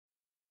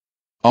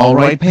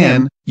Alright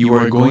Pan, you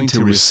are going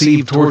to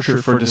receive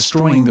torture for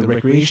destroying the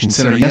recreation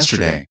center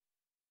yesterday.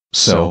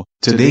 So,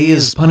 today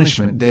is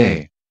punishment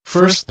day.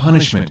 First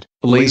punishment,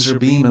 laser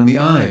beam in the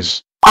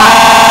eyes.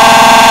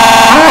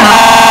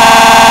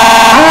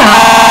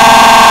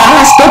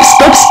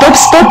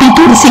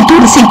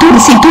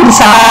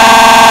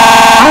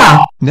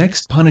 Stop,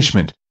 Next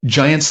punishment,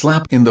 giant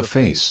slap in the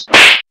face.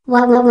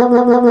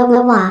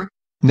 Wah.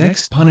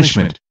 Next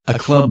punishment, a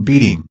club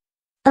beating.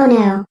 Oh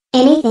no,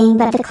 anything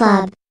but the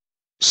club.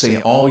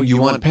 Say all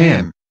you want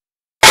Pan.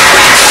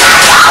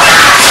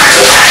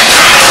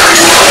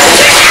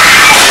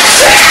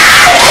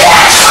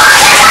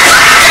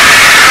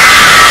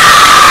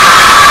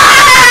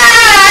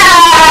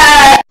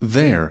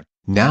 There,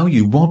 now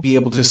you won't be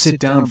able to sit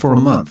down for a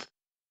month.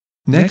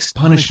 Next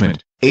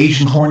punishment,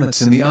 Asian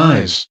hornets in the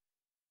eyes.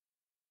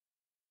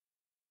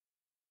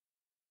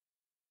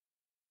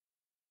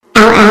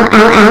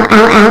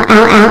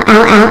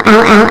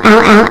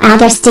 Ow,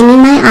 they're stinging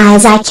my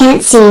eyes, I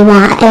can't see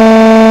why.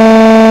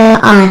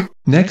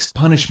 Next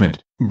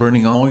punishment,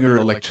 burning all your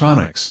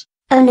electronics.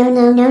 Oh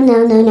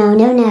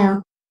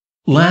no.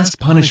 Last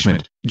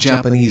punishment,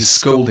 Japanese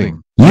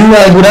scolding. You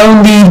are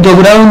grounded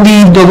for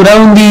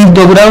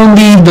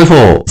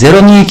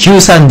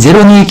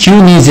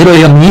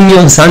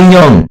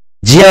 02930292042434.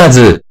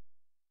 Cheers.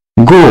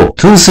 Go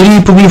to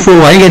sleep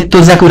before I get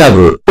to the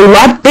club.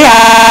 What the